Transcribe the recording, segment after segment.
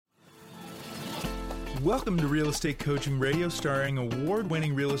Welcome to Real Estate Coaching Radio, starring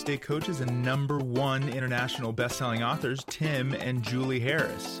award-winning real estate coaches and #1 international best-selling authors, Tim and Julie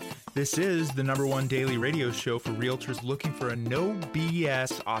Harris. This is the #1 daily radio show for realtors looking for a no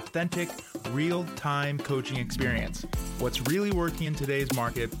BS, authentic, real-time coaching experience. What's really working in today's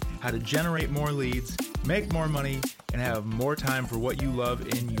market, how to generate more leads, make more money, and have more time for what you love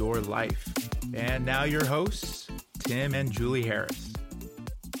in your life. And now your hosts, Tim and Julie Harris.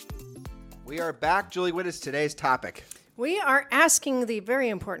 We are back. Julie, what is today's topic? We are asking the very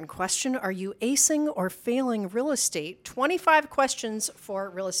important question, are you acing or failing real estate? 25 questions for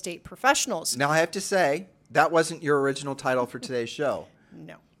real estate professionals. Now, I have to say, that wasn't your original title for today's show.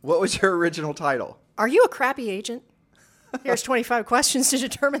 No. What was your original title? Are you a crappy agent? Here's 25 questions to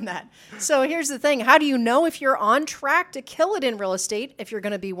determine that. So here's the thing. How do you know if you're on track to kill it in real estate, if you're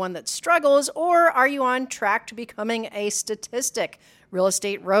going to be one that struggles, or are you on track to becoming a statistic, real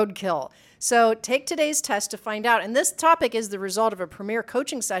estate roadkill? So take today's test to find out. And this topic is the result of a premier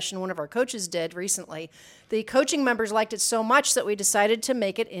coaching session one of our coaches did recently. The coaching members liked it so much that we decided to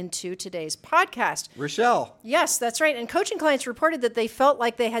make it into today's podcast. Rochelle. Yes, that's right. And coaching clients reported that they felt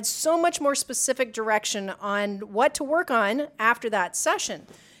like they had so much more specific direction on what to work on after that session.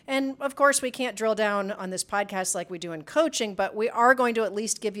 And of course, we can't drill down on this podcast like we do in coaching, but we are going to at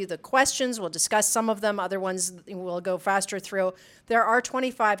least give you the questions. We'll discuss some of them. Other ones we'll go faster through. There are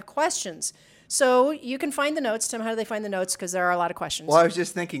 25 questions. So you can find the notes. Tim, how do they find the notes? Because there are a lot of questions. Well, I was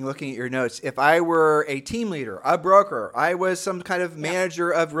just thinking, looking at your notes, if I were a team leader, a broker, I was some kind of manager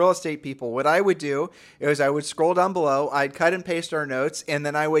of real estate people, what I would do is I would scroll down below, I'd cut and paste our notes, and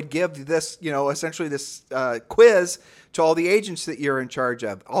then I would give this, essentially this quiz to all the agents that you're in charge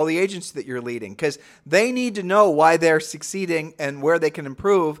of, all the agents that you're leading, because they need to know why they're succeeding and where they can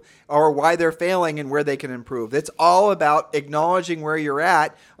improve, or why they're failing and where they can improve. It's all about acknowledging where you're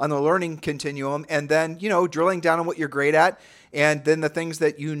at on the learning continuum, and then, drilling down on what you're great at, and then the things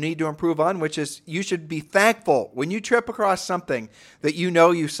that you need to improve on, which is you should be thankful when you trip across something that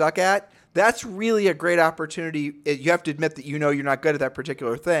you suck at. That's really a great opportunity. You have to admit that you're not good at that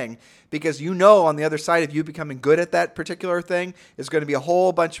particular thing, because on the other side of you becoming good at that particular thing is going to be a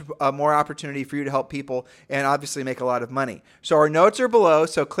whole bunch of more opportunity for you to help people and obviously make a lot of money. So our notes are below.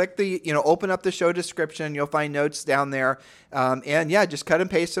 So click open up the show description. You'll find notes down there. Just cut and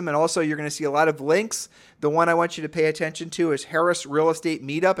paste them. And also you're going to see a lot of links. The one I want you to pay attention to is Harris Real Estate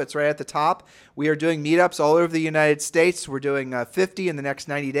Meetup. It's right at the top. We are doing meetups all over the United States. We're doing 50 in the next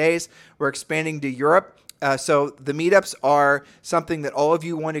 90 days. We're expanding to Europe. So the meetups are something that all of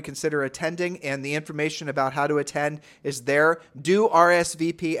you want to consider attending, and the information about how to attend is there. Do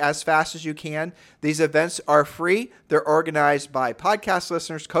RSVP as fast as you can. These events are free. They're organized by podcast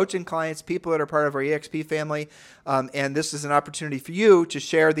listeners, coaching clients, people that are part of our EXP family. And this is an opportunity for you to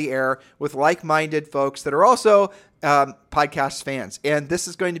share the air with like-minded folks that are also podcast fans. And this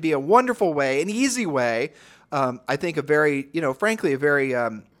is going to be a wonderful way, an easy way, I think a very, frankly, a very,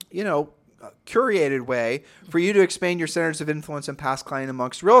 curated way for you to expand your centers of influence and past client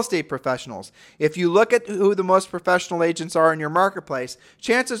amongst real estate professionals. If you look at who the most professional agents are in your marketplace,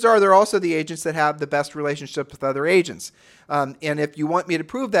 chances are they're also the agents that have the best relationships with other agents. And if you want me to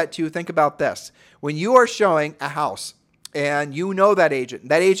prove that to you, think about this. When you are showing a house and that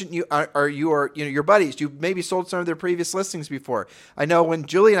agent are your buddies. You've maybe sold some of their previous listings before. I know when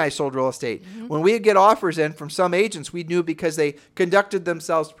Julie and I sold real estate, when we would get offers in from some agents, we knew because they conducted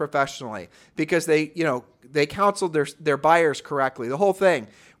themselves professionally, because they counseled their buyers correctly, the whole thing.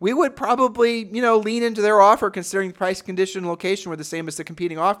 We would probably, lean into their offer considering price, condition, location were the same as the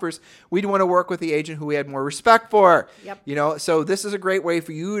competing offers. We'd want to work with the agent who we had more respect for. Yep. So this is a great way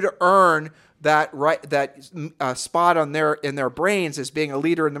for you to earn that spot in their brains as being a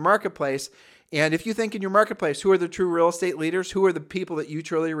leader in the marketplace. And if you think in your marketplace, who are the true real estate leaders? Who are the people that you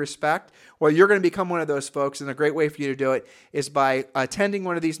truly respect? Well, you're going to become one of those folks. And a great way for you to do it is by attending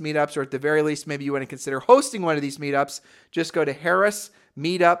one of these meetups, or at the very least, maybe you want to consider hosting one of these meetups. Just go to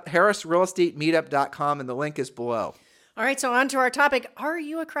harrisrealestatemeetup.com, and the link is below. All right, so on to our topic. Are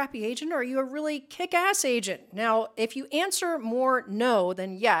you a crappy agent, or are you a really kick-ass agent? Now, if you answer more no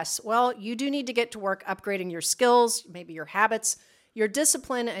than yes, well, you do need to get to work upgrading your skills, maybe your habits, your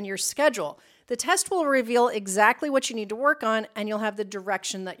discipline, and your schedule. The test will reveal exactly what you need to work on, and you'll have the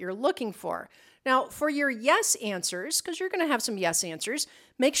direction that you're looking for. Now, for your yes answers, because you're going to have some yes answers,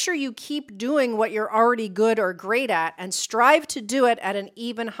 make sure you keep doing what you're already good or great at and strive to do it at an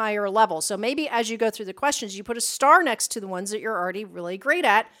even higher level. So maybe as you go through the questions, you put a star next to the ones that you're already really great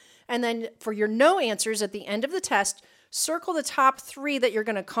at. And then for your no answers at the end of the test, Circle the top 3 that you're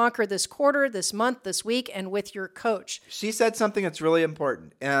going to conquer this quarter, this month, this week, and with your coach. She said something that's really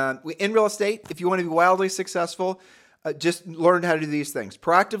important. In real estate, if you want to be wildly successful, just learn how to do these things.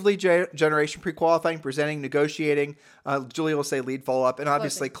 Proactive lead generation, pre-qualifying, presenting, negotiating. Julie will say lead follow-up, and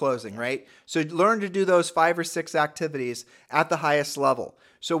obviously closing, right? So learn to do those 5 or 6 activities at the highest level.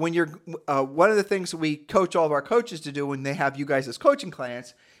 So when you're, one of the things that we coach all of our coaches to do when they have you guys as coaching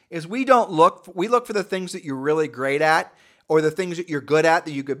clients is we look for the things that you're really great at, or the things that you're good at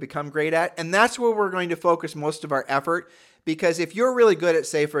that you could become great at. And that's where we're going to focus most of our effort. Because if you're really good at,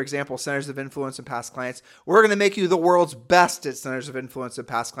 say, for example, centers of influence and past clients, we're going to make you the world's best at centers of influence and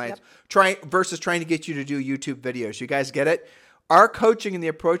past clients, versus trying to get you to do YouTube videos. You guys get it? Our coaching and the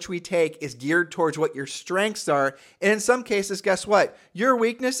approach we take is geared towards what your strengths are. And in some cases, guess what? Your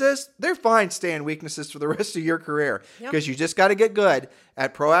weaknesses, they're fine staying weaknesses for the rest of your career, because you just got to get good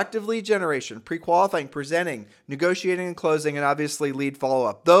at proactive lead generation, pre-qualifying, presenting, negotiating and closing, and obviously lead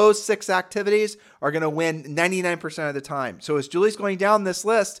follow-up. Those 6 activities are going to win 99% of the time. So as Julie's going down this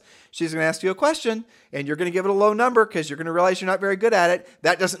list, she's going to ask you a question, and you're going to give it a low number because you're going to realize you're not very good at it.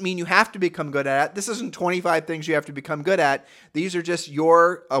 That doesn't mean you have to become good at it. This isn't 25 things you have to become good at. These are just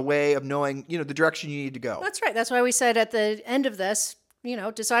your way of knowing, the direction you need to go. That's right. That's why we said at the end of this,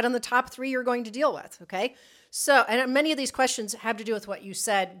 decide on the top 3 you're going to deal with, okay? So, and many of these questions have to do with what you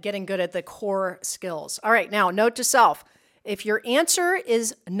said, getting good at the core skills. All right, now, note to self, if your answer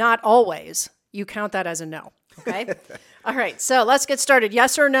is not always, you count that as a no, okay? All right, so let's get started.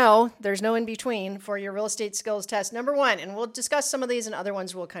 Yes or no, there's no in between for your real estate skills test. Number 1, and we'll discuss some of these and other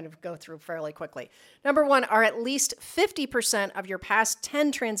ones we'll kind of go through fairly quickly. Number 1, are at least 50% of your past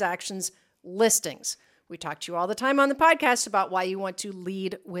 10 transactions listings? We talk to you all the time on the podcast about why you want to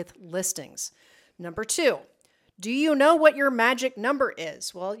lead with listings. Number 2, do you know what your magic number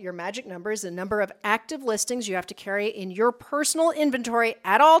is? Well, your magic number is the number of active listings you have to carry in your personal inventory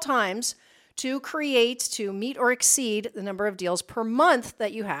at all times to meet or exceed the number of deals per month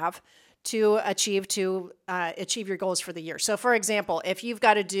that you have to achieve your goals for the year. So for example, if you've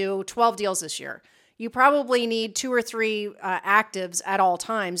got to do 12 deals this year, you probably need 2 or 3 actives at all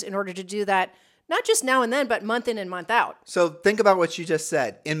times in order to do that, not just now and then, but month in and month out. So think about what you just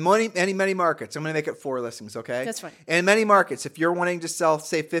said. In many markets, I'm going to make it 4 listings, okay? That's fine. In many markets, if you're wanting to sell,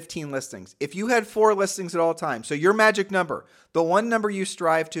 say, 15 listings, if you had 4 listings at all times, so your magic number, the one number you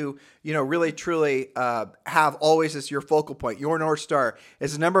strive to, really truly have always as your focal point, your North Star,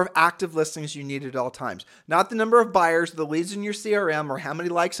 is the number of active listings you need at all times. Not the number of buyers, the leads in your CRM, or how many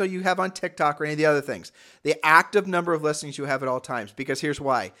likes you have on TikTok or any of the other things. The active number of listings you have at all times, because here's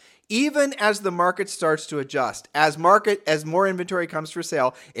why. Even as the market starts to adjust, as more inventory comes for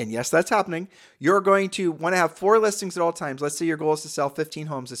sale, and yes, that's happening, you're going to want to have 4 listings at all times. Let's say your goal is to sell 15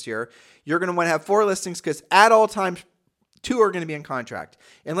 homes this year. You're going to want to have 4 listings because at all times, 2 are going to be in contract.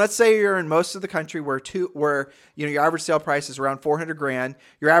 And let's say you're in most of the country where your average sale price is around $400,000.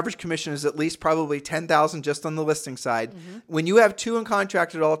 Your average commission is at least probably $10,000 just on the listing side. Mm-hmm. When you have 2 in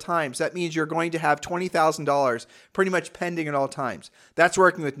contract at all times, that means you're going to have $20,000 pretty much pending at all times. That's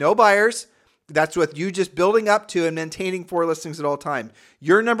working with no buyers. That's with you just building up to and maintaining 4 listings at all time.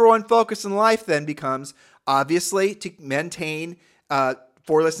 Your number 1 focus in life then becomes obviously to maintain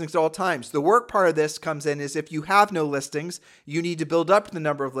 4 listings at all times. The work part of this comes in is if you have no listings, you need to build up the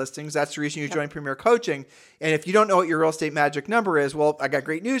number of listings. That's the reason you join Premier Coaching. And if you don't know what your real estate magic number is, well, I got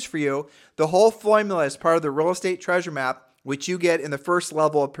great news for you. The whole formula is part of the Real Estate Treasure Map, which you get in the first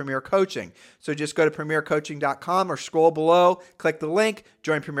level of Premier Coaching. So just go to premiercoaching.com or scroll below, click the link,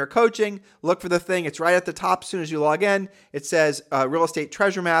 join Premier Coaching, look for the thing. It's right at the top as soon as you log in. It says Real Estate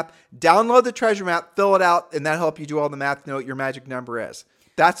Treasure Map. Download the treasure map, fill it out, and that'll help you do all the math, know what your magic number is.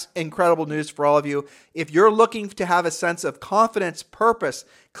 That's incredible news for all of you. If you're looking to have a sense of confidence, purpose,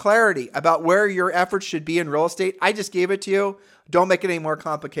 clarity about where your efforts should be in real estate, I just gave it to you. Don't make it any more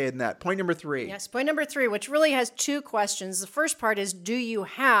complicated than that. Point number 3. Yes, point number 3, which really has 2 questions. The first part is, do you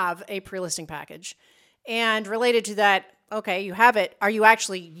have a pre-listing package? And related to that, okay, you have it. Are you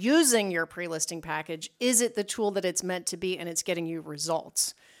actually using your pre-listing package? Is it the tool that it's meant to be and it's getting you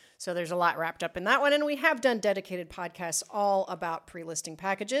results? So there's a lot wrapped up in that one. And we have done dedicated podcasts all about pre-listing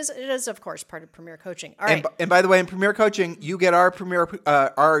packages. It is, of course, part of Premier Coaching. All right. And by the way, in Premier Coaching, you get our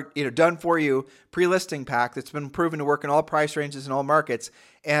done for you pre-listing pack that's been proven to work in all price ranges and all markets.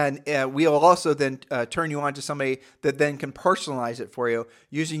 And we'll also then turn you on to somebody that then can personalize it for you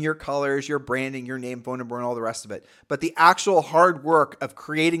using your colors, your branding, your name, phone number, and all the rest of it. But the actual hard work of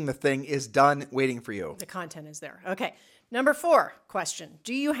creating the thing is done waiting for you. The content is there. Okay. Number 4 question.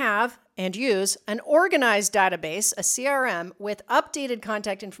 Do you have and use an organized database, a CRM, with updated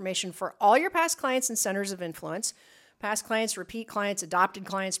contact information for all your past clients and centers of influence, past clients, repeat clients, adopted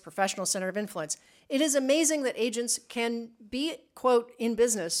clients, professional center of influence. It is amazing that agents can be, quote, in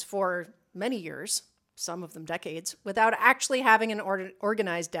business for many years, some of them decades, without actually having an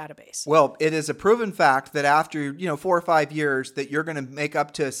organized database. Well, it is a proven fact that after 4 or 5 years, that you're going to make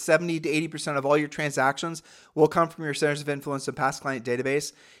up to 70 to 80% of all your transactions will come from your centers of influence and past client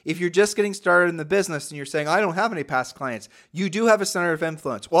database. If you're just getting started in the business and you're saying, I don't have any past clients, you do have a center of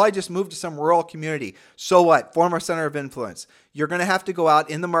influence. Well, I just moved to some rural community. So what? Form a center of influence. You're going to have to go out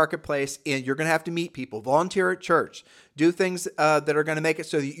in the marketplace and you're going to have to meet people, volunteer at church, do things that are going to make it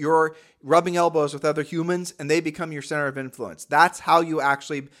so that you're rubbing elbows with other humans and they become your center of influence. That's how you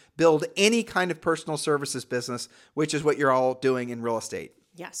actually build any kind of personal services business, which is what you're all doing in real estate.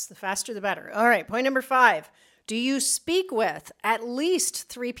 Yes, the faster the better. All right, point number 5. Do you speak with at least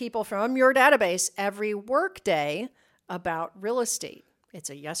 3 people from your database every workday about real estate? It's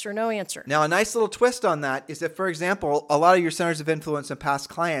a yes or no answer. Now, a nice little twist on that is that, for example, a lot of your centers of influence and past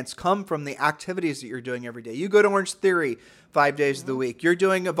clients come from the activities that you're doing every day. You go to Orange Theory 5 days of the week. You're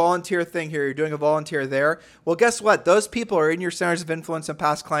doing a volunteer thing here. You're doing a volunteer there. Well, guess what? Those people are in your centers of influence and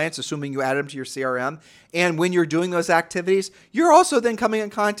past clients, assuming you add them to your CRM. And when you're doing those activities, you're also then coming in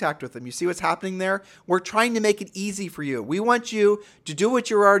contact with them. You see what's happening there? We're trying to make it easy for you. We want you to do what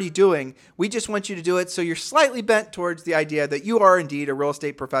you're already doing. We just want you to do it so you're slightly bent towards the idea that you are indeed a real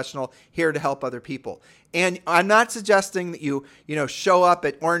estate professional here to help other people. And I'm not suggesting that you show up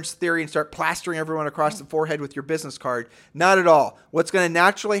at Orange Theory and start plastering everyone across the forehead with your business card. Not at all. What's going to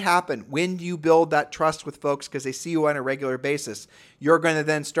naturally happen when you build that trust with folks because they see you on a regular basis, you're going to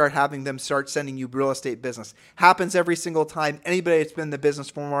then start having them start sending you real estate business. Happens every single time. Anybody that's been in the business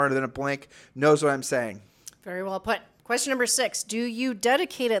for more than a blink knows what I'm saying. Very well put. Question number 6. Do you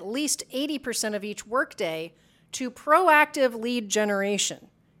dedicate at least 80% of each workday to proactive lead generation?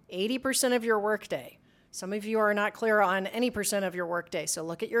 80% of your workday. Some of you are not clear on any percent of your workday. So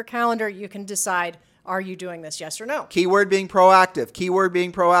look at your calendar. You can decide, are you doing this, yes or no? Keyword being proactive. Keyword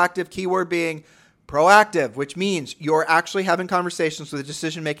being proactive. Keyword being proactive, which means you're actually having conversations with the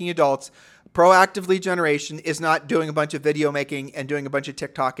decision-making adults. Proactive lead generation is not doing a bunch of video making and doing a bunch of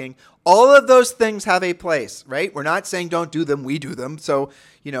TikToking. All of those things have a place, right? We're not saying don't do them. We do them. So,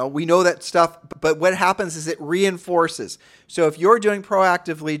 we know that stuff. But what happens is it reinforces. So if you're doing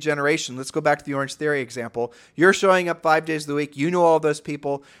proactive lead generation, let's go back to the Orange Theory example. You're showing up 5 days of the week. You know all those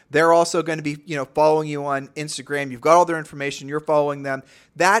people. They're also going to be, following you on Instagram. You've got all their information. You're following them.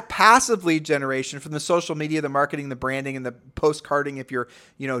 That passive lead generation from the social media, the marketing, the branding, and the postcarding, if you're,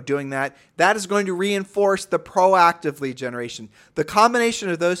 doing that, that is going to reinforce the proactive lead generation. The combination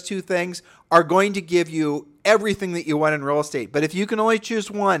of those two things are going to give you everything that you want in real estate. But if you can only choose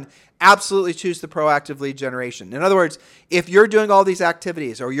one, absolutely choose the proactive lead generation. In other words, if you're doing all these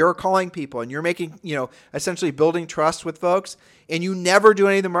activities or you're calling people and you're making, essentially building trust with folks and you never do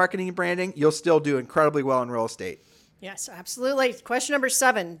any of the marketing and branding, you'll still do incredibly well in real estate. Yes, absolutely. Question number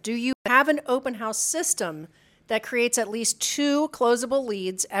 7. Do you have an open house system that creates at least 2 closable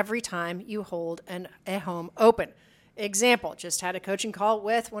leads every time you hold a home open? Example, just had a coaching call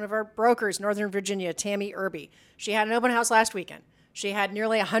with one of our brokers, Northern Virginia, Tammy Irby. She had an open house last weekend. She had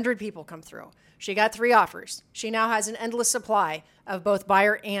nearly 100 people come through. She got 3 offers. She now has an endless supply of both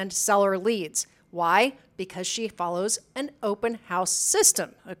buyer and seller leads. Why? Because she follows an open house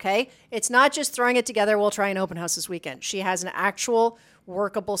system, okay? It's not just throwing it together, we'll try an open house this weekend. She has an actual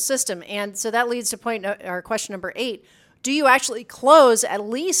workable system. And so that leads to question number 8. Do you actually close at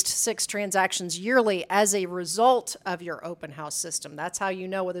least 6 transactions yearly as a result of your open house system? That's how you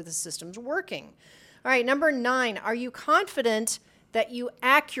know whether the system's working. All right, number 9, are you confident that you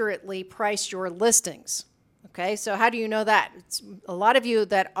accurately price your listings? Okay, so how do you know that? A lot of you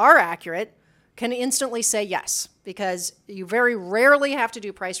that are accurate can instantly say yes, because you very rarely have to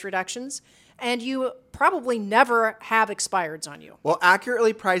do price reductions, and you probably never have expireds on you. Well,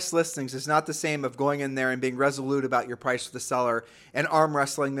 accurately priced listings is not the same of going in there and being resolute about your price with the seller and arm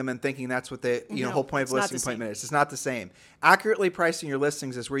wrestling them and thinking that's what the whole point of a listing appointment is. It's not the same. Accurately pricing your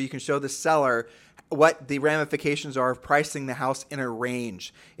listings is where you can show the seller what the ramifications are of pricing the house in a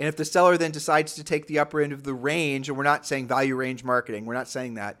range. And if the seller then decides to take the upper end of the range, and we're not saying value range marketing, we're not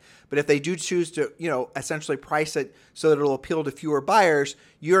saying that, but if they do choose to, essentially price it so that it'll appeal to fewer buyers,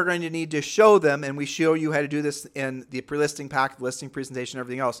 you're going to need to show them, and we show you how to do this in the pre-listing pack, the listing presentation,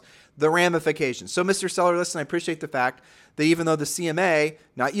 everything else, the ramifications. So, Mr. Seller, listen, I appreciate the fact that even though the CMA,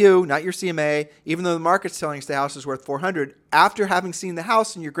 not you, not your CMA, even though the market's telling us the house is worth $400, after having seen the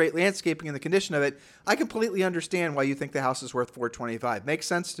house and your great landscaping and the condition of it, I completely understand why you think the house is worth $425. Makes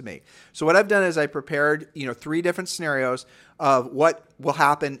sense to me. So what I've done is I prepared, 3 different scenarios of what will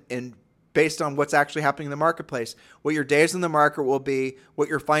happen in based on what's actually happening in the marketplace. What your days in the market will be, what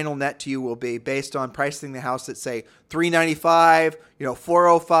your final net to you will be based on pricing the house at, say, $395,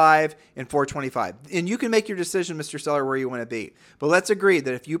 $405, and $425. And you can make your decision, Mr. Seller, where you want to be. But let's agree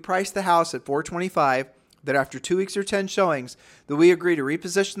that if you price the house at $425, that after 2 weeks or 10 showings, that we agree to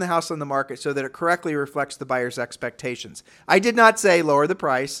reposition the house on the market so that it correctly reflects the buyer's expectations. I did not say lower the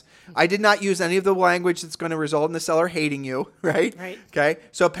price. I did not use any of the language that's going to result in the seller hating you, right? Right. Okay.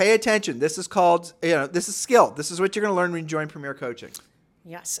 So pay attention. This is called, this is skill. This is what you're going to learn when you join Premier Coaching.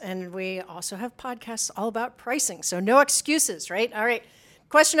 Yes, and we also have podcasts all about pricing, so no excuses, right? All right.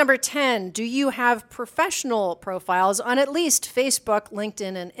 Question number 10, do you have professional profiles on at least Facebook,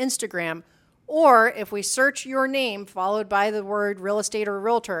 LinkedIn, and Instagram? Or if we search your name followed by the word real estate or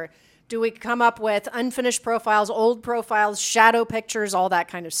realtor, do we come up with unfinished profiles, old profiles, shadow pictures, all that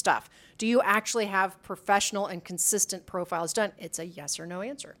kind of stuff? Do you actually have professional and consistent profiles done? It's a yes or no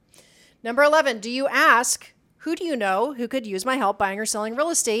answer. Number 11, do you ask, who do you know who could use my help buying or selling real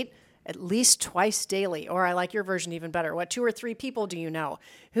estate at least twice daily? Or I like your version even better. What 2 or 3 people do you know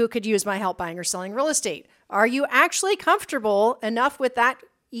who could use my help buying or selling real estate? Are you actually comfortable enough with that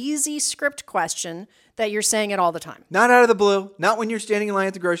easy script question that you're saying it all the time? Not out of the blue, not when you're standing in line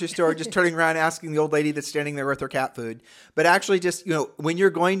at the grocery store, just turning around asking the old lady that's standing there with her cat food, but actually just, when you're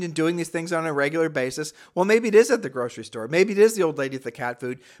going and doing these things on a regular basis, well, maybe it is at the grocery store. Maybe it is the old lady with the cat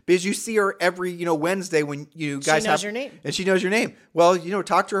food because you see her every, Wednesday when you guys have. She knows your name. And she knows your name. Well,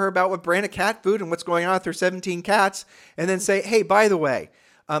 talk to her about what brand of cat food and what's going on with her 17 cats and then say, hey, by the way,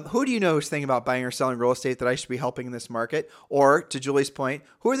 who do you know who's thinking about buying or selling real estate that I should be helping in this market? Or, to Julie's point,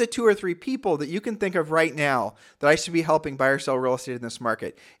 who are the 2 or 3 people that you can think of right now that I should be helping buy or sell real estate in this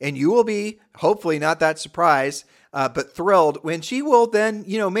market? And you will be, hopefully, not that surprised, but thrilled when she will then,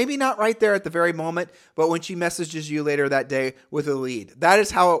 maybe not right there at the very moment, but when she messages you later that day with a lead. That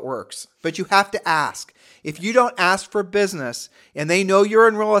is how it works. But you have to ask. If you don't ask for business and they know you're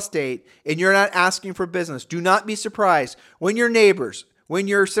in real estate and you're not asking for business, do not be surprised when your neighbors, when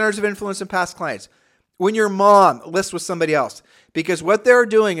your centers of influence and past clients, when your mom lists with somebody else. Because what they're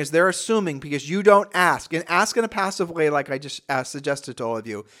doing is they're assuming because you don't ask, and ask in a passive way like I just suggested to all of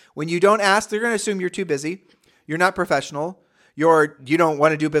you. When you don't ask, they're going to assume you're too busy, you're not professional, you don't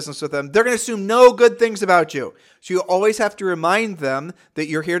want to do business with them. They're going to assume no good things about you. So you always have to remind them that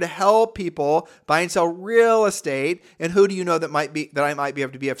you're here to help people buy and sell real estate. And who do you know that I might be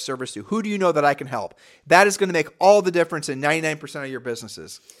able to be of service to? Who do you know that I can help? That is going to make all the difference in 99% of your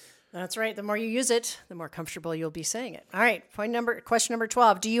businesses. That's right. The more you use it, the more comfortable you'll be saying it. All right. Question number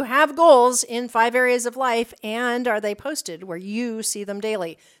 12. Do you have goals in 5 areas of life, and are they posted where you see them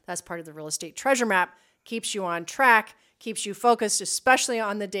daily? That's part of the real estate treasure map. Keeps you on track, keeps you focused, especially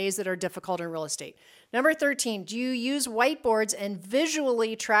on the days that are difficult in real estate. Number 13, do you use whiteboards and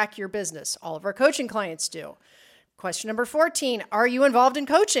visually track your business? All of our coaching clients do. Question number 14, are you involved in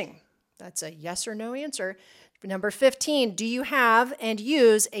coaching? That's a yes or no answer. Number 15, do you have and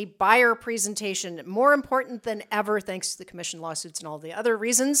use a buyer presentation? More important than ever, thanks to the commission lawsuits and all the other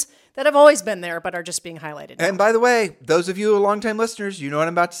reasons that have always been there, but are just being highlighted now. And by the way, those of you who are longtime listeners, you know what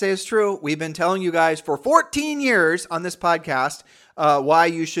I'm about to say is true. We've been telling you guys for 14 years on this podcast why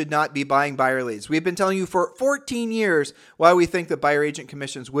you should not be buying buyer leads. We've been telling you for 14 years why we think that buyer agent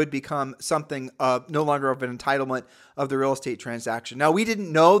commissions would become something no longer of an entitlement of the real estate transaction. Now, we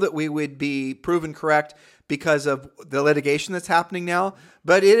didn't know that we would be proven correct because of the litigation that's happening now,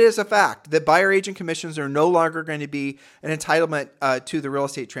 but it is a fact that buyer agent commissions are no longer going to be an entitlement to the real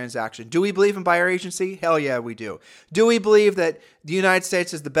estate transaction. Do we believe in buyer agency? Hell yeah, we do. Do we believe that the United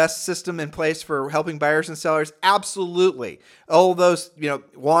States is the best system in place for helping buyers and sellers? Absolutely. All those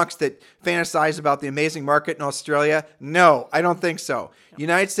wonks that fantasize about the amazing market in Australia? No, I don't think so. The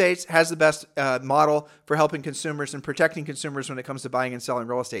United States has the best model for helping consumers and protecting consumers when it comes to buying and selling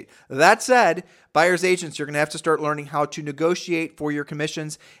real estate. That said, buyers agents, you're going to have to start learning how to negotiate for your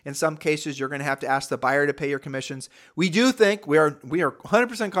commissions. In some cases, you're going to have to ask the buyer to pay your commissions. We do think we are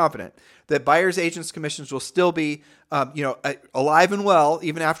 100% confident that buyers agents commissions will still be alive and well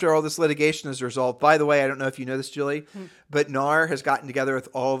even after all this litigation is resolved. By the way, I don't know if you know this, Julie, but NAR has gotten together with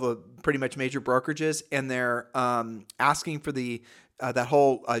all the pretty much major brokerages, and they're asking for the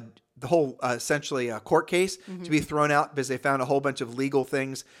whole essentially court case to be thrown out because they found a whole bunch of legal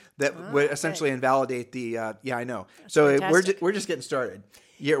things that would essentially invalidate the. I know. That's so fantastic. we're just getting started.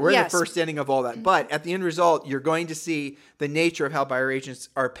 Yeah, we're in the first inning of all that. But at the end result, you're going to see the nature of how buyer agents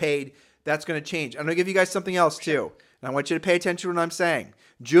are paid. That's going to change. I'm going to give you guys something else too. And I want you to pay attention to what I'm saying.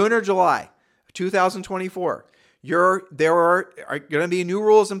 June or July 2024, there are going to be new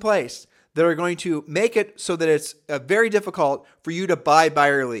rules in place that are going to make it so that it's very difficult for you to buy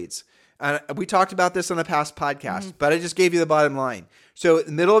buyer leads. We talked about this on a past podcast, but I just gave you the bottom line. So in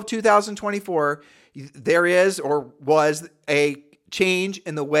the middle of 2024, there is or was a change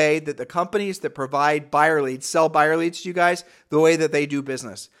in the way that the companies that provide buyer leads, sell buyer leads to you guys, the way that they do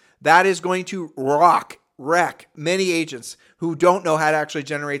business. That is going to wreck many agents who don't know how to actually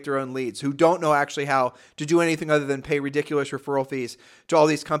generate their own leads, who don't know actually how to do anything other than pay ridiculous referral fees to all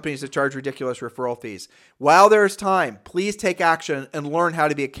these companies that charge ridiculous referral fees. While there's time, please take action and learn how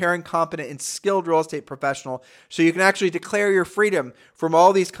to be a caring, competent, and skilled real estate professional so you can actually declare your freedom from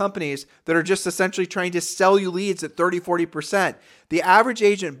all these companies that are just essentially trying to sell you leads at 30, 40%. The average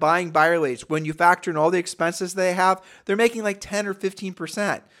agent buying buyer leads, when you factor in all the expenses they have, they're making like 10 or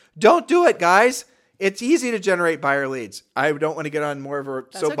 15%. Don't do it, guys. It's easy to generate buyer leads. I don't want to get on more of a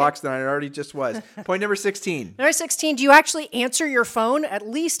soapbox than I already just was. Point number 16. Number 16, do you actually answer your phone at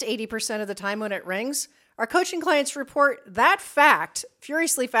least 80% of the time when it rings? Our coaching clients report that fact,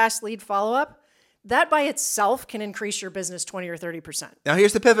 furiously fast lead follow-up, that by itself can increase your business 20 or 30%. Now,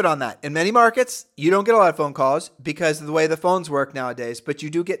 here's the pivot on that. In many markets, you don't get a lot of phone calls because of the way the phones work nowadays, but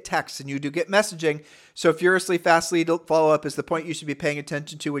you do get texts and you do get messaging. So furiously fast lead follow-up is the point you should be paying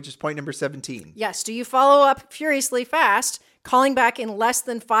attention to, which is point number 17. Yes. Do you follow up furiously fast, calling back in less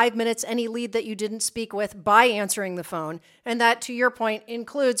than 5 minutes any lead that you didn't speak with by answering the phone? And that, to your point,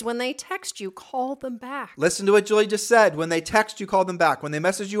 includes when they text you, call them back. Listen to what Julie just said. When they text, you call them back. When they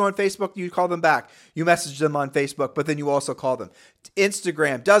message you on Facebook, you call them back. You message them on Facebook, but then you also call them.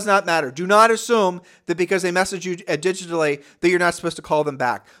 Instagram, does not matter. Do not assume that because they message you digitally that you're not supposed to call them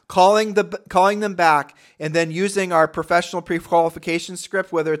back. Calling them back and then using our professional pre-qualification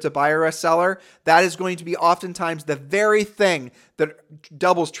script, whether it's a buyer or a seller, that is going to be oftentimes the very thing that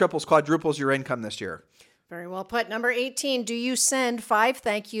doubles, triples, quadruples your income this year. Very well put. Number 18, do you send 5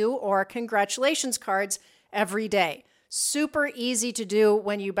 thank you or congratulations cards every day? Super easy to do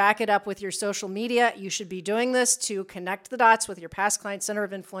when you back it up with your social media. You should be doing this to connect the dots with your past client center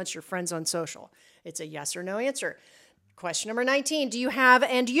of influence, your friends on social. It's a yes or no answer. Question number 19, do you have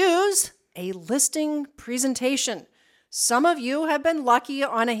and use a listing presentation? Some of you have been lucky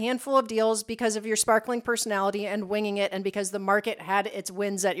on a handful of deals because of your sparkling personality and winging it and because the market had its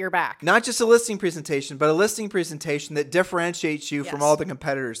winds at your back. Not just a listing presentation, but a listing presentation that differentiates you from all the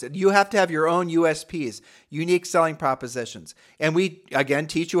competitors. You have to have your own USPs, unique selling propositions. And we, again,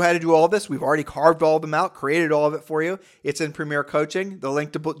 teach you how to do all this. We've already carved all of them out, created all of it for you. It's in Premier Coaching. The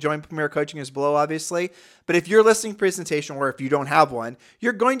link to join Premier Coaching is below, obviously. But if your listing presentation, or if you don't have one,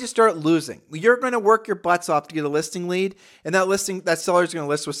 you're going to start losing. You're going to work your butts off to get a listing lead, and that seller is going to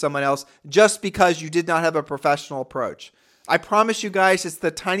list with someone else just because you did not have a professional approach. I promise you guys, it's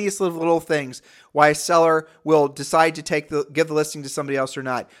the tiniest little things why a seller will decide to give the listing to somebody else or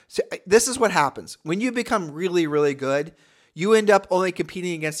not. So this is what happens. When you become really, really good, you end up only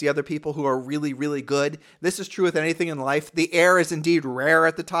competing against the other people who are really, really good. This is true with anything in life. The air is indeed rare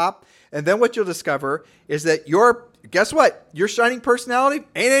at the top. And then what you'll discover is that guess what? Your shining personality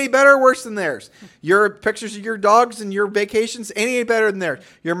ain't any better or worse than theirs. Your pictures of your dogs and your vacations ain't any better than theirs.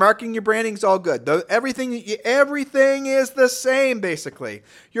 Your marketing, your branding's all good. Everything is the same, basically.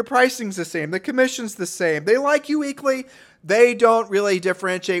 Your pricing's the same. The commission's the same. They like you equally. They don't really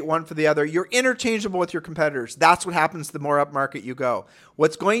differentiate one for the other. You're interchangeable with your competitors. That's what happens the more upmarket you go.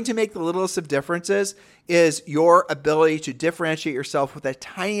 What's going to make the littlest of differences is your ability to differentiate yourself with the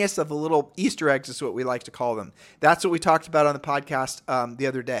tiniest of the little Easter eggs is what we like to call them. That's what we talked about on the podcast the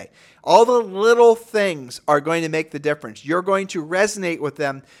other day. All the little things are going to make the difference. You're going to resonate with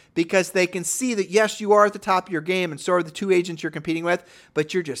them because they can see that, yes, you are at the top of your game and so are the two agents you're competing with,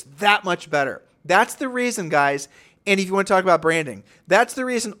 but you're just that much better. That's the reason, guys. And if you want to talk about branding, that's the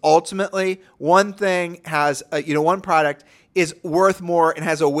reason ultimately one thing has, one product is worth more and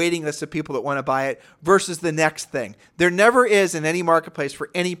has a waiting list of people that want to buy it versus the next thing. There never is in any marketplace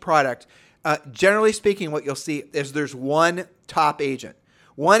for any product. Generally speaking, what you'll see is there's one top agent.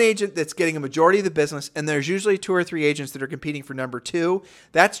 One agent that's getting a majority of the business, and there's usually 2 or 3 agents that are competing for number 2.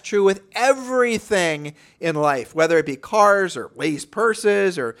 That's true with everything in life, whether it be cars or ladies'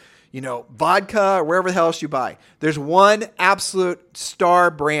 purses or vodka or wherever the hell else you buy. There's one absolute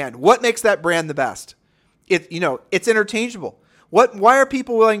star brand. What makes that brand the best? It's interchangeable. Why are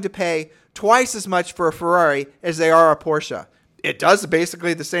people willing to pay twice as much for a Ferrari as they are a Porsche? It does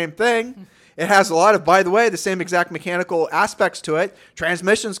basically the same thing. It has a lot of, by the way, the same exact mechanical aspects to it.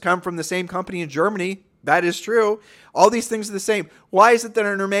 Transmissions come from the same company in Germany. That is true. All these things are the same. Why is it that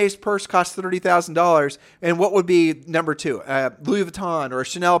an Hermes purse costs $30,000? And what would be number 2? Louis Vuitton or a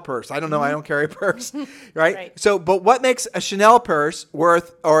Chanel purse? I don't know. I don't carry a purse, right? So, but what makes a Chanel purse or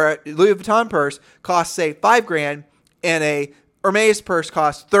a Louis Vuitton purse cost, say, $5,000 and a Hermes purse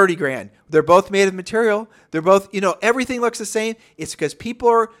costs 30 grand. They're both made of material. They're both, everything looks the same. It's because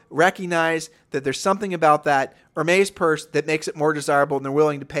people recognize that there's something about that Hermes purse that makes it more desirable and they're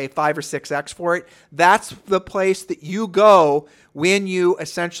willing to pay 5 or 6x for it. That's the place that you go when you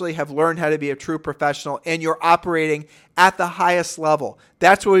essentially have learned how to be a true professional and you're operating at the highest level.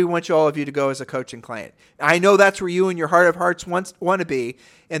 That's where we want all of you to go as a coaching client. I know that's where you in your heart of hearts want to be.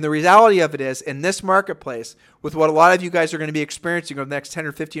 And the reality of it is, in this marketplace, with what a lot of you guys are going to be experiencing over the next 10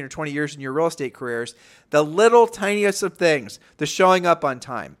 or 15 or 20 years in your real estate careers, the little tiniest of things, the showing up on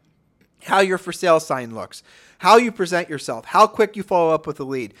time, how your for sale sign looks, how you present yourself, how quick you follow up with a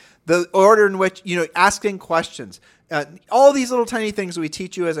lead, the order in which, asking questions, all these little tiny things that we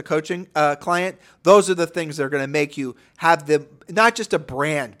teach you as a coaching client, those are the things that are going to make you have not just a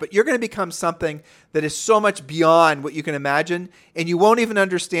brand, but you're going to become something that is so much beyond what you can imagine. And you won't even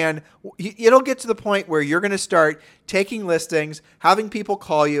understand. It'll get to the point where you're going to start taking listings, having people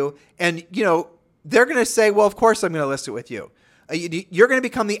call you, and, they're going to say, well, of course I'm going to list it with you. You're going to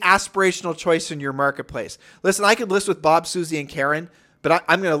become the aspirational choice in your marketplace. Listen, I could list with Bob, Susie, and Karen, but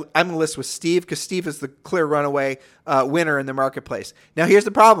I'm going to list with Steve because Steve is the clear runaway winner in the marketplace. Now, here's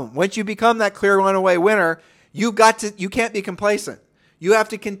the problem. Once you become that clear runaway winner, you can't be complacent. You have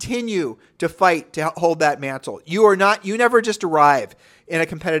to continue to fight to hold that mantle. You never just arrive in a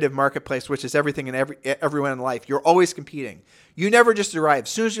competitive marketplace, which is everything and everyone in life. You're always competing. You never just arrive. As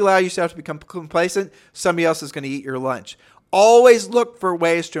soon as you allow yourself to become complacent, somebody else is going to eat your lunch. Always look for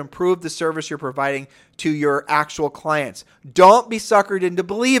ways to improve the service you're providing to your actual clients. Don't be suckered into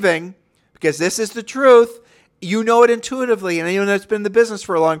believing, because this is the truth. You know it intuitively, and anyone that's been in the business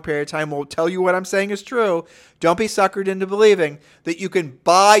for a long period of time will tell you what I'm saying is true. Don't be suckered into believing that you can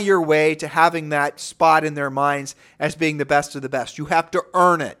buy your way to having that spot in their minds as being the best of the best. You have to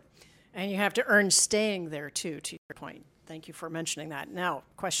earn it. And you have to earn staying there too, to your point. Thank you for mentioning that. Now,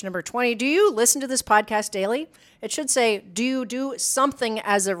 question number 20. Do you listen to this podcast daily? It should say, do you do something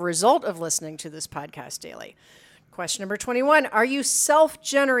as a result of listening to this podcast daily? Question number 21. Are you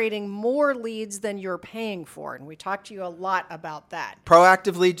self-generating more leads than you're paying for? And we talked to you a lot about that.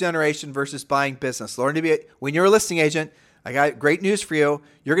 Proactive lead generation versus buying business. When you're a listing agent, I got great news for you.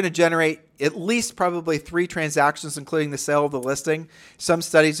 You're going to generate at least probably 3 transactions, including the sale of the listing. Some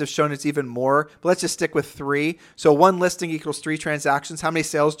studies have shown it's even more, but let's just stick with 3. So 1 listing equals 3 transactions. How many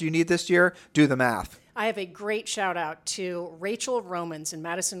sales do you need this year? Do the math. I have a great shout out to Rachel Romans in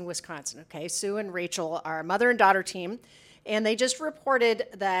Madison, Wisconsin. Okay, Sue and Rachel are a mother and daughter team, and they just reported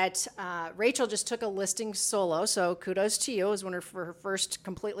that Rachel just took a listing solo. So kudos to you. It was one of her first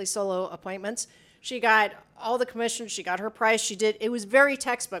completely solo appointments. She got all the commissions. She got her price. It was very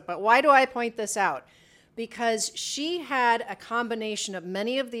textbook. But why do I point this out? Because she had a combination of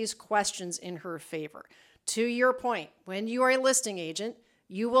many of these questions in her favor. To your point, when you are a listing agent,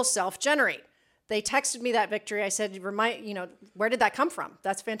 you will self-generate. They texted me that victory. I said, where did that come from?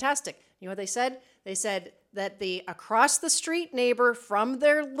 That's fantastic. You know what they said? They said that the across the street neighbor from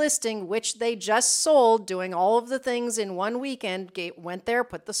their listing, which they just sold, doing all of the things in one weekend, went there,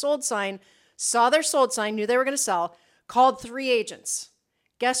 put the sold sign, saw their sold sign, knew they were going to sell, called 3 agents.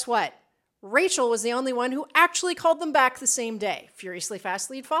 Guess what? Rachel was the only one who actually called them back the same day. Furiously fast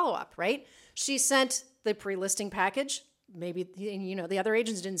lead follow-up, right? She sent the pre-listing package. Maybe, the other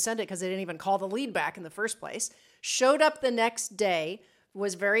agents didn't send it because they didn't even call the lead back in the first place. Showed up the next day,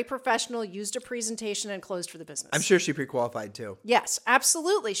 was very professional, used a presentation, and closed for the business. I'm sure she pre-qualified too. Yes,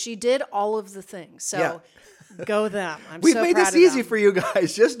 absolutely. She did all of the things. So yeah. Go them. We've made this easy for you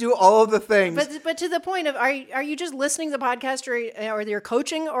guys. Just do all of the things. But to the point of, are you just listening to the podcast or you're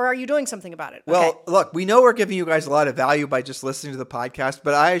coaching, or are you doing something about it? Well, Look, we know we're giving you guys a lot of value by just listening to the podcast,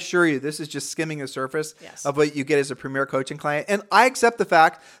 but I assure you this is just skimming the surface of what you get as a premier coaching client. And I accept the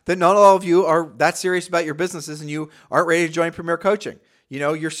fact that not all of you are that serious about your businesses and you aren't ready to join Premier Coaching.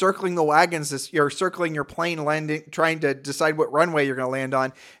 You're circling the wagons, you're circling your plane, landing, trying to decide what runway you're going to land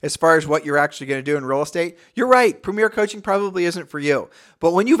on as far as what you're actually going to do in real estate. You're right. Premier Coaching probably isn't for you.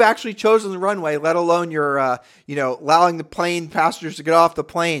 But when you've actually chosen the runway, let alone your, allowing the plane passengers to get off the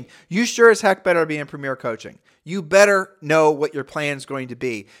plane, you sure as heck better be in Premier Coaching. You better know what your plan is going to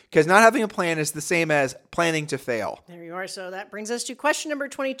be, because not having a plan is the same as planning to fail. There you are. So that brings us to question number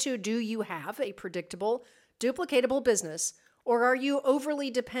 22. Do you have a predictable, duplicatable business? Or are you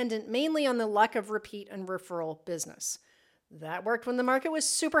overly dependent mainly on the luck of repeat and referral business? That worked when the market was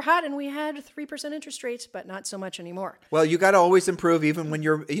super hot and we had 3% interest rates, but not so much anymore. Well, you got to always improve even when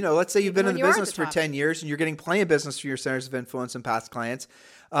you're, let's say you've been in the when you are at business the for top. 10 years and you're getting plenty of business from your centers of influence and past clients.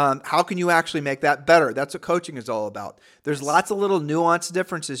 How can you actually make that better? That's what coaching is all about. There's lots of little nuanced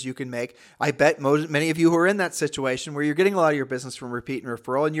differences you can make. I bet many of you who are in that situation where you're getting a lot of your business from repeat and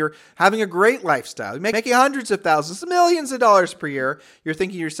referral and you're having a great lifestyle, you're making hundreds of thousands, millions of dollars per year, you're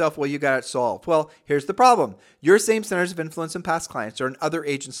thinking to yourself, well, you got it solved. Well, here's the problem. Your same centers of influence and past clients are on other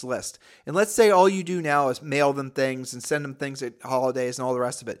agents' list. And let's say all you do now is mail them things and send them things at holidays and all the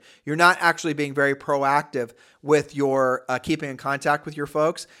rest of it. You're not actually being very proactive with your keeping in contact with your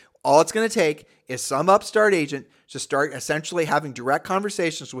folks. All it's going to take is some upstart agent to start essentially having direct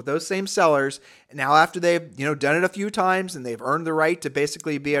conversations with those same sellers. And now after they've done it a few times and they've earned the right to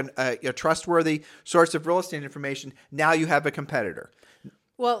basically be a trustworthy source of real estate information, now you have a competitor.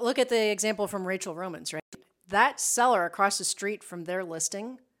 Well, look at the example from Rachel Romans, right? That seller across the street from their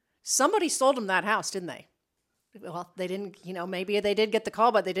listing, somebody sold them that house, didn't they? Well, they didn't, maybe they did get the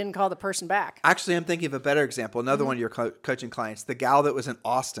call, but they didn't call the person back. Actually, I'm thinking of a better example. Another one of your coaching clients, the gal that was in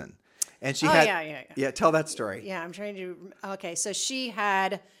Austin. And she Yeah, tell that story. Yeah, I'm trying to, okay. So she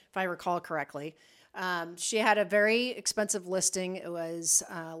had, if I recall correctly, she had a very expensive listing. It was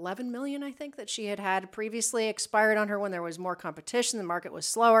 11 million, I think, that she had previously expired on her when there was more competition. The market was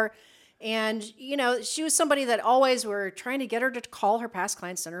slower. And, she was somebody that always were trying to get her to call her past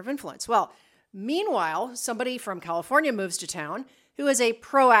client center of influence. Well, meanwhile, somebody from California moves to town who is a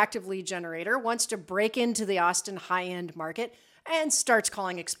proactive lead generator, wants to break into the Austin high-end market and starts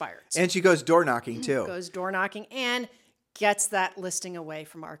calling expireds. And she goes door knocking too. Goes door knocking and gets that listing away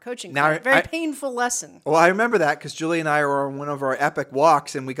from our coaching client. Very painful lesson. Well, I remember that because Julie and I were on one of our epic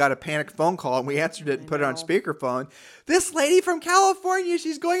walks and we got a panicked phone call and we answered it and put it on speakerphone. This lady from California,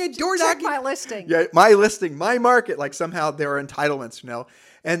 she's going and door knocking. Check my listing. Yeah, my listing, my market. Like somehow there are entitlements,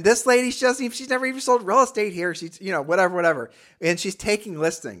 And this lady, she's never even sold real estate here. She's, whatever. And she's taking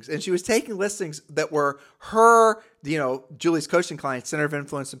listings. And she was taking listings that were her, Julie's coaching client, center of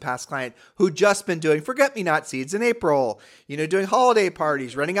influence and past client, who'd just been doing forget-me-not seeds in April, doing holiday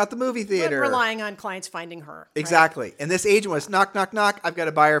parties, renting out the movie theater. But relying on clients finding her. Exactly. Right? And this agent was knock, knock, knock. I've got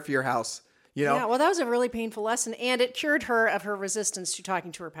a buyer for your house. Yeah, well, that was a really painful lesson, and it cured her of her resistance to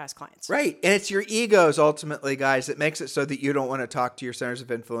talking to her past clients. Right. And it's your egos, ultimately, guys, that makes it so that you don't want to talk to your centers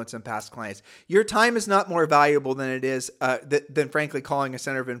of influence and past clients. Your time is not more valuable than it is, than frankly, calling a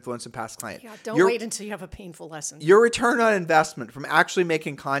center of influence and past client. Yeah, don't wait until you have a painful lesson. Your return on investment from actually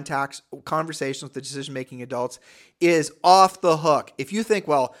making conversations with the decision-making adults is off the hook. If you think,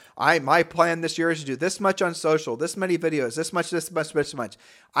 well, my plan this year is to do this much on social, this many videos, this much,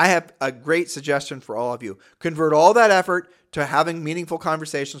 I have a great suggestion for all of you. Convert all that effort to having meaningful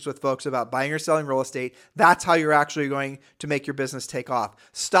conversations with folks about buying or selling real estate. That's how you're actually going to make your business take off.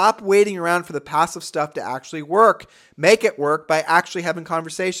 Stop waiting around for the passive stuff to actually work. Make it work by actually having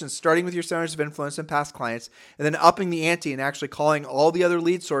conversations, starting with your centers of influence and past clients, and then upping the ante and actually calling all the other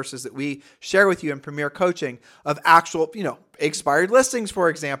lead sources that we share with you in Premier Coaching of actual, expired listings, for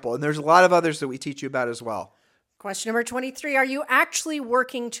example. And there's a lot of others that we teach you about as well. Question number 23, are you actually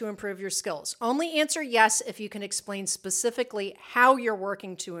working to improve your skills? Only answer yes if you can explain specifically how you're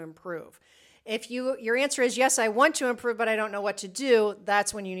working to improve. If your answer is yes, I want to improve, but I don't know what to do,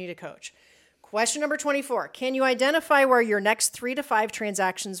 that's when you need a coach. Question number 24, can you identify where your next 3 to 5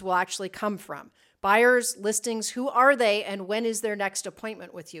 transactions will actually come from? Buyers, listings, who are they, and when is their next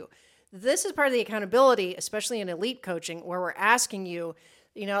appointment with you? This is part of the accountability, especially in elite coaching, where we're asking you,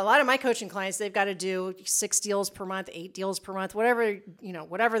 a lot of my coaching clients, they've got to do 6 deals per month, 8 deals per month, whatever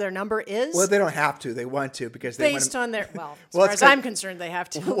their number is. Well, they don't have to. They want to because they based on their, as far as I'm concerned, they have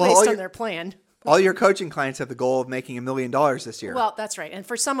to based on their plan. All your coaching clients have the goal of making $1 million this year. Well, that's right. And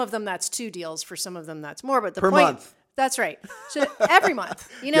for some of them, that's 2 deals. For some of them, that's more. But the per point, month. That's right. So every month,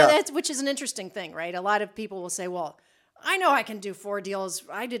 that's, which is an interesting thing, right? A lot of people will say, well, I know I can do 4 deals.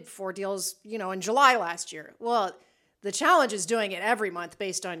 I did 4 deals, in July last year. Well, the challenge is doing it every month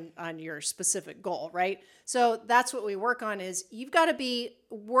based on your specific goal, right? So that's what we work on is you've got to be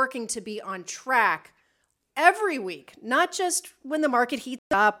working to be on track every week, not just when the market heats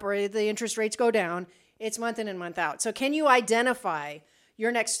up or the interest rates go down. It's month in and month out. So can you identify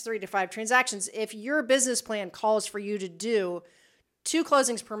your next 3 to 5 transactions if your business plan calls for you to do 2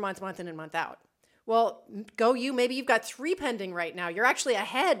 closings per month, month in and month out? Well, maybe you've got 3 pending right now. You're actually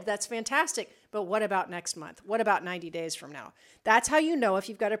ahead. That's fantastic. But what about next month? What about 90 days from now? That's how you know if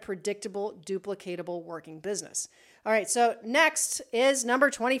you've got a predictable, duplicatable working business. All right, so next is number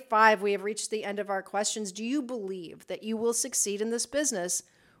 25. We have reached the end of our questions. Do you believe that you will succeed in this business,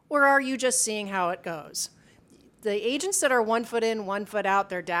 or are you just seeing how it goes? The agents that are 1 foot in, 1 foot out,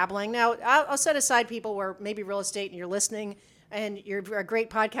 they're dabbling. Now, I'll set aside people where maybe real estate and you're listening and you're a great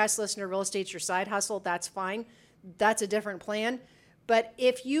podcast listener, real estate's your side hustle, that's fine. That's a different plan. But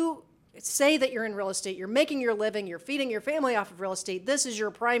if you say that you're in real estate, you're making your living, you're feeding your family off of real estate, this is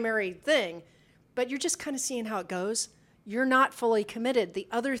your primary thing, but you're just kind of seeing how it goes, you're not fully committed. The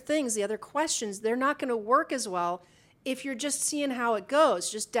other things, the other questions, they're not going to work as well if you're just seeing how it goes,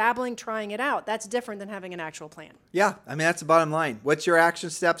 just dabbling, trying it out. That's different than having an actual plan. Yeah, I mean, that's the bottom line. What's your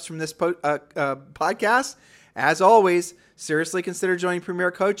action steps from this podcast? As always, seriously consider joining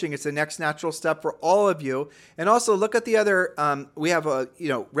Premier Coaching. It's the next natural step for all of you. And also look at the other, we have a,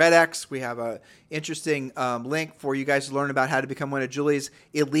 RedX, we have a interesting link for you guys to learn about how to become one of Julie's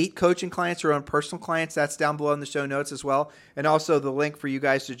elite coaching clients, her own personal clients. That's down below in the show notes as well. And also the link for you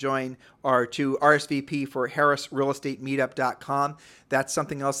guys to join to RSVP for HarrisRealEstateMeetup.com. That's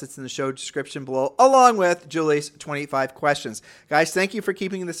something else that's in the show description below, along with Julie's 25 questions. Guys, thank you for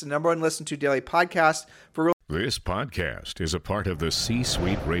keeping this the number one listen to daily podcast for real. This podcast is a part of the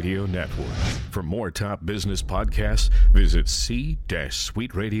C-Suite Radio Network. For more top business podcasts, visit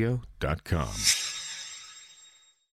c-suiteradio.com.